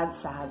sad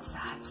tiger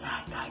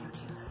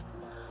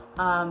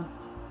tooth.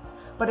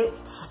 But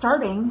it's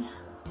starting,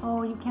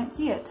 oh, you can't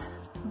see it.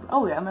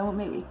 Oh yeah,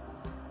 maybe.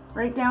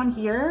 Right down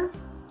here,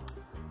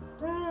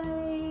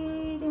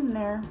 right in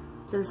there,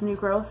 there's new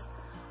growth.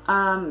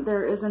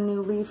 There is a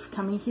new leaf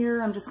coming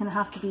here. I'm just gonna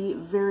have to be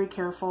very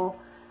careful.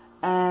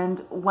 And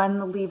when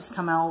the leaves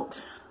come out,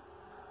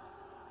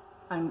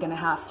 I'm gonna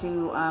have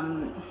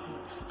to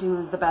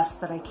do the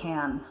best that I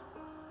can.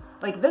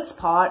 Like, this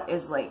pot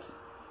is like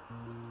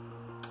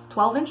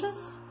 12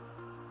 inches?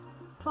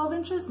 12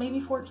 inches, maybe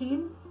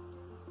 14?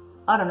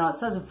 I don't know, it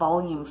says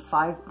volume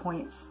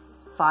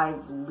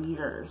 5.5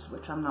 liters,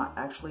 which I'm not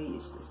actually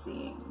used to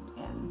seeing.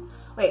 And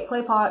wait,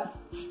 clay pot,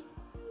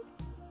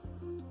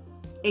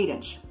 8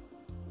 inch.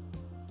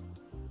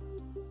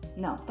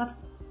 No, that's,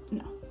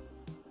 no.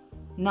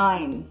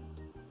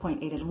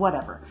 9.8 inch,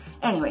 whatever.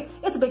 Anyway,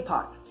 it's a big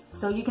pot.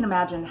 So you can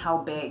imagine how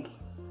big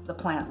the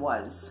plant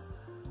was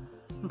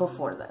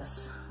before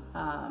this.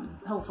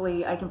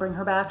 Hopefully I can bring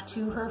her back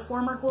to her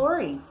former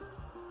glory.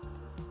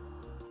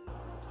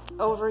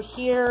 Over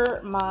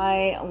here,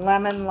 my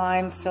lemon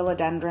lime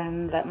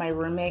philodendron that my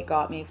roommate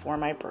got me for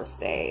my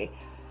birthday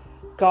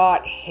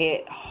got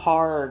hit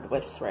hard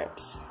with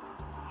thrips.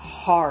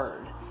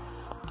 Hard.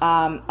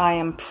 I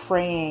am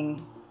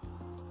praying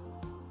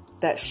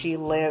that she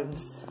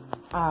lives.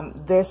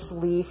 This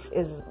leaf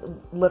is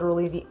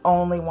literally the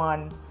only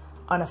one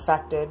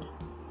unaffected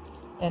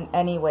in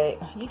any way.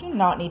 You do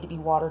not need to be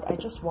watered. I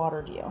just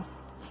watered you.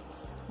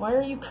 Why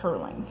are you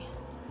curling?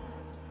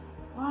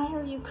 Why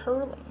are you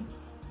curling?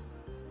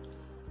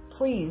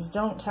 Please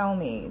don't tell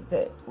me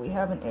that we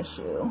have an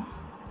issue.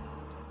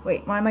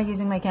 Wait, why am I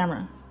using my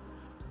camera?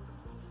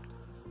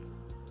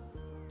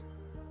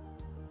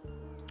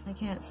 I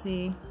can't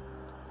see.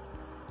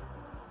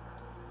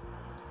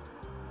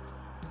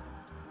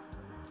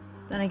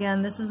 Then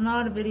again, this is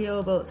not a video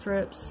about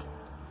thrips.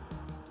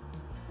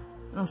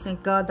 Oh,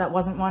 thank God that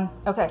wasn't one.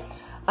 Okay.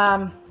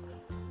 Yeah,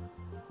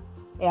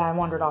 I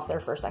wandered off there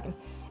for a second.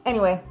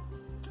 Anyway,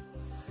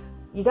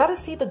 you gotta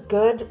see the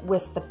good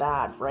with the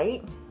bad,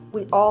 right?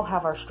 We all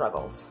have our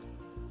struggles.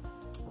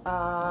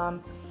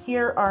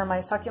 Here are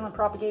my succulent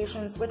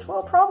propagations, which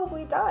will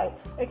probably die,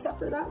 except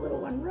for that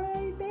little one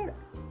right there.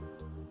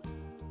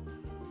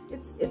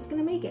 It's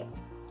gonna make it.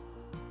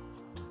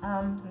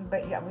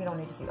 But yeah, we don't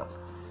need to see those.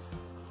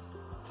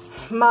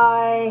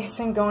 My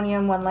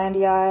Syngonium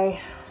Wendlandii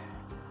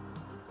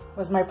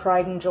was my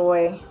pride and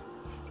joy.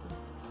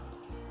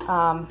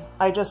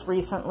 I just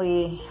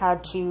recently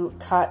had to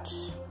cut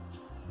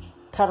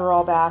her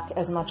all back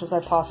as much as I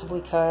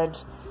possibly could.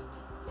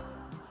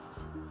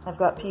 I've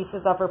got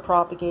pieces of her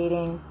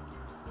propagating,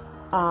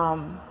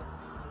 but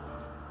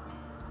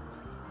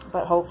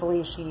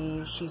hopefully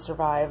she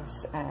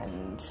survives,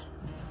 and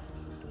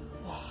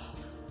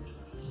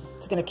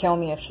it's gonna kill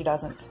me if she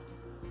doesn't.